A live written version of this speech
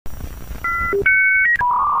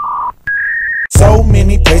So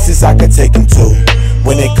many places I could take them to.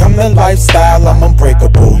 When it come to lifestyle, I'm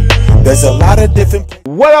unbreakable. There's a lot of different...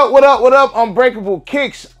 What up, what up, what up, Unbreakable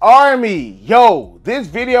Kicks Army? Yo, this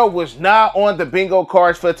video was not on the bingo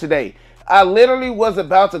cards for today. I literally was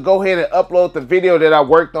about to go ahead and upload the video that I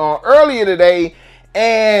worked on earlier today,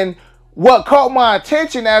 and what caught my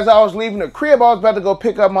attention as I was leaving the crib, I was about to go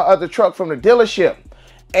pick up my other truck from the dealership,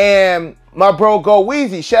 and my bro Go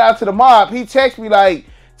Weezy, shout out to the mob, he texted me like,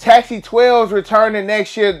 Taxi 12's returning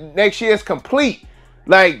next year. Next year is complete.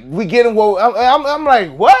 Like, we getting what I'm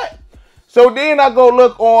like, what? So then I go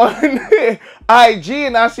look on IG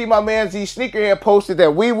and I see my man Z Sneakerhead posted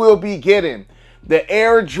that we will be getting the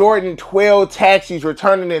Air Jordan 12 taxis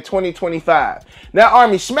returning in 2025. Now,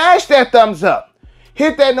 Army, smash that thumbs up.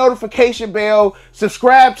 Hit that notification bell.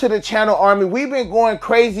 Subscribe to the channel, Army. We've been going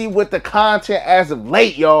crazy with the content as of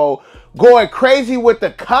late, y'all. Going crazy with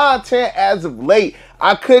the content as of late.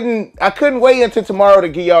 I couldn't wait until tomorrow to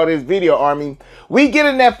give y'all this video, Army. We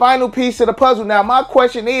getting that final piece of the puzzle. Now, my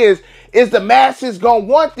question is the masses gonna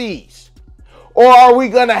want these? Or are we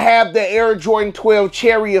gonna have the Air Jordan 12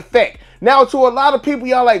 cherry effect? Now, to a lot of people,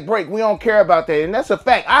 y'all like, Break, we don't care about that. And that's a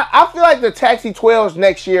fact. I feel like the Taxi 12s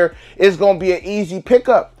next year is gonna be an easy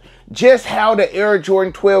pickup. Just how the Air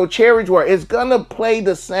Jordan 12 cherries were. It's gonna play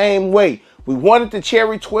the same way. We wanted the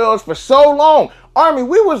Cherry 12s for so long. Army,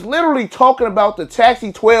 we was literally talking about the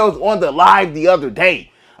Taxi 12s on the live the other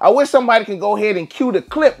day. I wish somebody can go ahead and cue the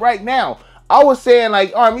clip right now. I was saying,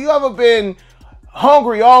 like, Army, you ever been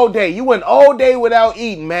hungry all day? You went all day without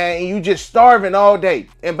eating, man, and you just starving all day.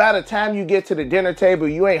 And by the time you get to the dinner table,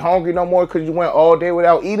 you ain't hungry no more because you went all day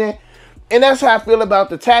without eating. And that's how I feel about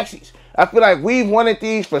the taxis. I feel like we've wanted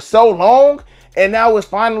these for so long, and now it's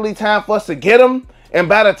finally time for us to get them. And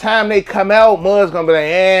by the time they come out, Mud's gonna be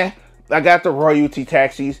like, I got the royalty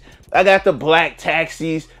taxis. I got the black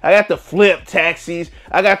taxis. I got the flip taxis.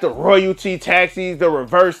 I got the royalty taxis, the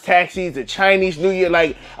reverse taxis, the Chinese New Year.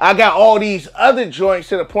 Like, I got all these other joints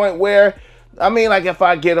to the point where, I mean, like, if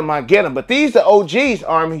I get them, I get them. But these are OGs,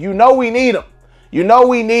 Army. You know we need them. You know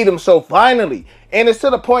we need them. So finally, and it's to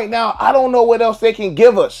the point now, I don't know what else they can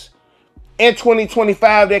give us in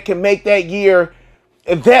 2025 that can make that year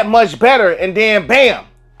that much better. And then bam,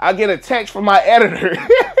 I get a text from my editor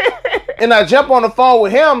and I jump on the phone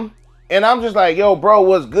with him and I'm just like, yo bro,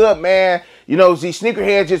 what's good, man? You know, Z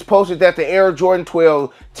Sneakerhead just posted that the Air Jordan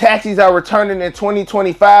 12 taxis are returning in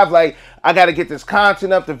 2025. Like, I got to get this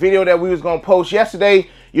content up. The video that we was going to post yesterday,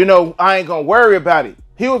 you know, I ain't going to worry about it.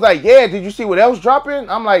 He was like, yeah, did you see what else dropping?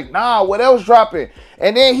 I'm like, nah, what else dropping?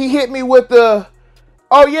 And then he hit me with the,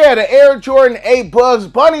 oh yeah, the Air Jordan 8 Bugs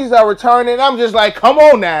Bunnies are returning. I'm just like, come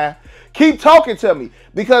on now. Keep talking to me.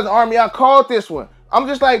 Because, Army, I called this one. I'm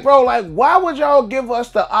just like, bro, like, why would y'all give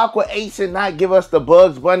us the Aqua 8s and not give us the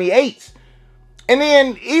Bugs Bunny 8s? And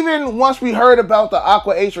then, even once we heard about the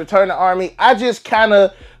Aqua 8s returning, Army, I just kind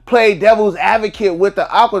of played devil's advocate with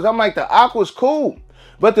the Aquas. I'm like, the Aqua's cool.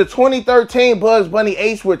 But the 2013 Bugs Bunny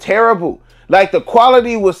 8s were terrible. Like, the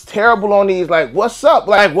quality was terrible on these. Like, what's up?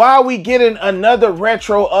 Like, why are we getting another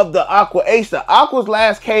retro of the Aqua 8s? The Aquas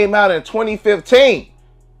last came out in 2015.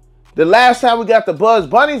 The last time we got the Bugs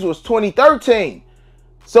Bunnies was 2013.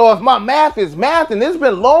 So if my math is math, and it's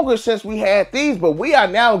been longer since we had these, but we are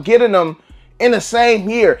now getting them in the same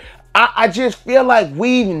year. I just feel like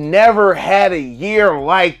we've never had a year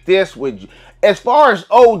like this with, as far as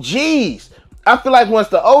OGs. I feel like once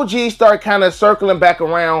the OGs start kind of circling back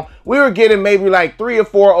around, we were getting maybe like 3 or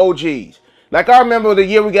 4 OGs. Like, I remember the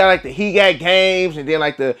year we got like the He Got Games, and then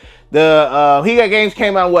like the He Got Games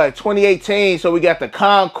came out, what, 2018, so we got the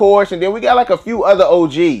Concourse, and then we got like a few other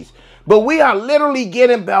OGs. But we are literally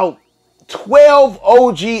getting about 12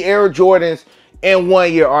 OG Air Jordans in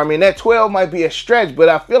 1 year, Army. And that 12 might be a stretch, but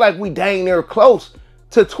I feel like we dang near close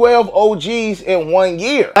to 12 OGs in 1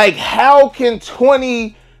 year. Like, how can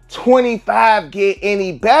 2025 get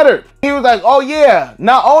any better? He was like, oh yeah,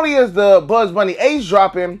 not only is the Bugs Bunny 8s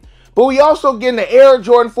dropping, but we also getting the Air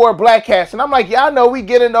Jordan 4 Blackcats. And I'm like, yeah, I know we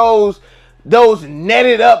getting those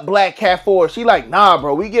netted up Blackcat 4s. She like, nah,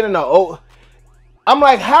 bro, we getting the I'm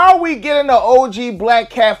like, how are we getting the OG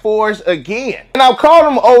Blackcat 4s again? And I'll call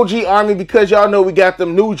them OG, Army, because y'all know we got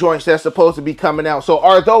them new joints that's supposed to be coming out. So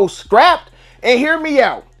are those scrapped? And hear me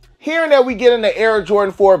out. Hearing that we getting the Air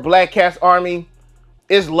Jordan 4 Blackcats, Army,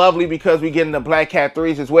 is lovely because we getting the Blackcat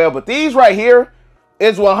 3s as well. But these right here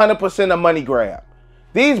is 100% a money grab.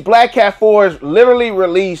 These Blackcat 4s literally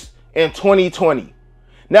released in 2020.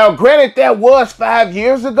 Now, granted, that was 5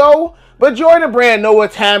 years ago, but Jordan Brand know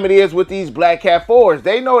what time it is with these Blackcat 4s.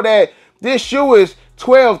 They know that this shoe is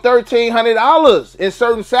 $1,200, $1,300 in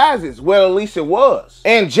certain sizes. Well, at least it was.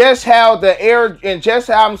 And just how the Air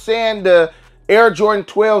Jordan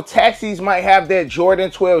 12 taxis might have that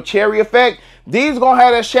Jordan 12 cherry effect, these gonna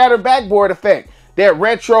have that shattered backboard effect. That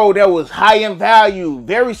retro that was high in value,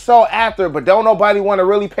 very sought after, but don't nobody want to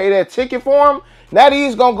really pay that ticket for them. Now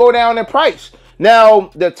these gonna go down in price.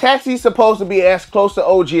 Now the taxi's supposed to be as close to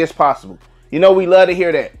OG as possible. You know, we love to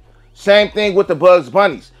hear that. Same thing with the Bugs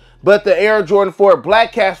Bunnies. But the Air Jordan 4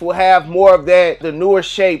 Blackcats will have more of that, the newer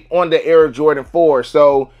shape on the Air Jordan 4.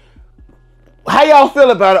 So how y'all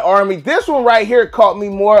feel about it, Army? This one right here caught me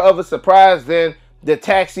more of a surprise than the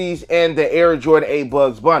taxis and the Air Jordan 8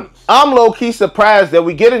 Bugs Bunnies. I'm low-key surprised that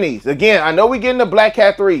we getting these. Again, I know we getting the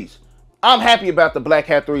Blackcat 3s. I'm happy about the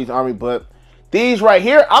Blackcat 3s, Army, but these right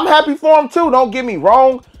here, I'm happy for them too. Don't get me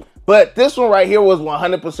wrong. But this one right here was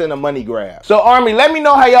 100% a money grab. So, Army, let me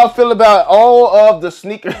know how y'all feel about all of the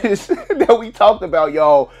sneakers that we talked about,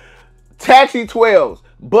 y'all. Taxi 12s,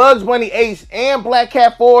 Bugs Bunny 8s, and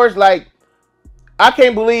Blackcat 4s. Like, I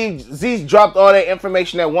can't believe Z's dropped all that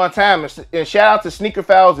information at one time. And shout out to Sneaker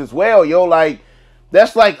Files as well, yo. Like,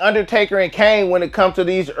 that's like Undertaker and Kane when it comes to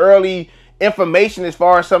these early information as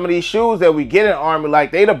far as some of these shoes that we get in Army.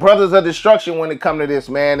 Like, they the brothers of destruction when it comes to this,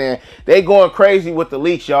 man. And they going crazy with the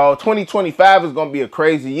leaks, y'all. 2025 is going to be a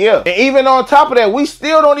crazy year. And even on top of that, we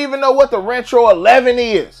still don't even know what the Retro 11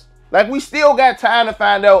 is. Like, we still got time to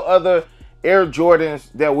find out other Air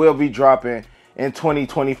Jordans that will be dropping in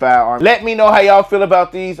 2025, Army. Let me know how y'all feel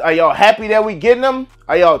about these. Are y'all happy that we getting them?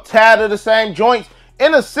 Are y'all tired of the same joints?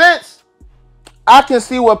 In a sense, I can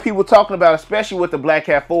see what people talking about, especially with the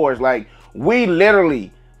Blackcat 4s. Like, we literally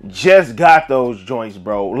just got those joints,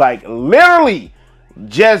 bro. Like, literally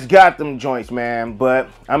just got them joints, man. But,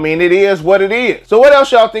 I mean, it is what it is. So, what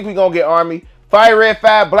else y'all think we gonna get, Army? Fire Red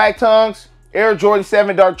 5 Black Tongues, Air Jordan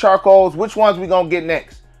 7 Dark Charcoals. Which ones we gonna get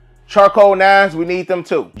next? Charcoal 9s, we need them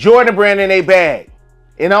too. Jordan brand in a bag.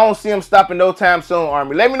 And I don't see them stopping no time soon,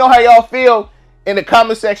 Army. Let me know how y'all feel in the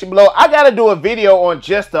comment section below. I got to do a video on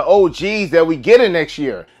just the OGs that we get in next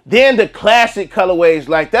year. Then the classic colorways.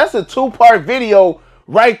 Like, that's a 2-part video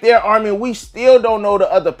right there, Army. We still don't know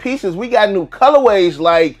the other pieces. We got new colorways.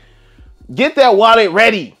 Like, get that wallet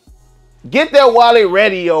ready. Get that wallet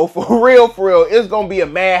ready, yo. For real, for real. It's going to be a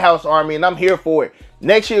madhouse, Army, and I'm here for it.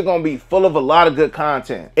 Next year going to be full of a lot of good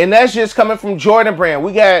content. And that's just coming from Jordan brand.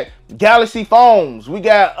 We got Galaxy foams. We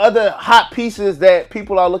got other hot pieces that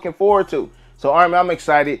people are looking forward to. So, Army, I'm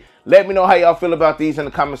excited. Let me know how y'all feel about these in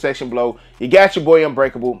the comment section below. You got your boy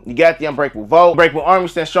Unbreakable. You got the Unbreakable Vote. Unbreakable Army,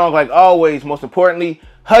 stand strong like always. Most importantly,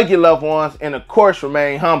 hug your loved ones. And, of course,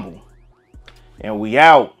 remain humble. And we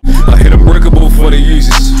out. I hit Unbreakable for the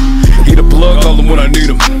Yeezys. Eat a plug, call them when I need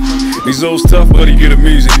them. These old tough, but he get them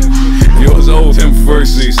easy. Yours old him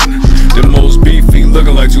first season. The most beefy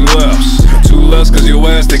looking like 2 laps. 2 less cause your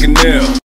ass taking nail.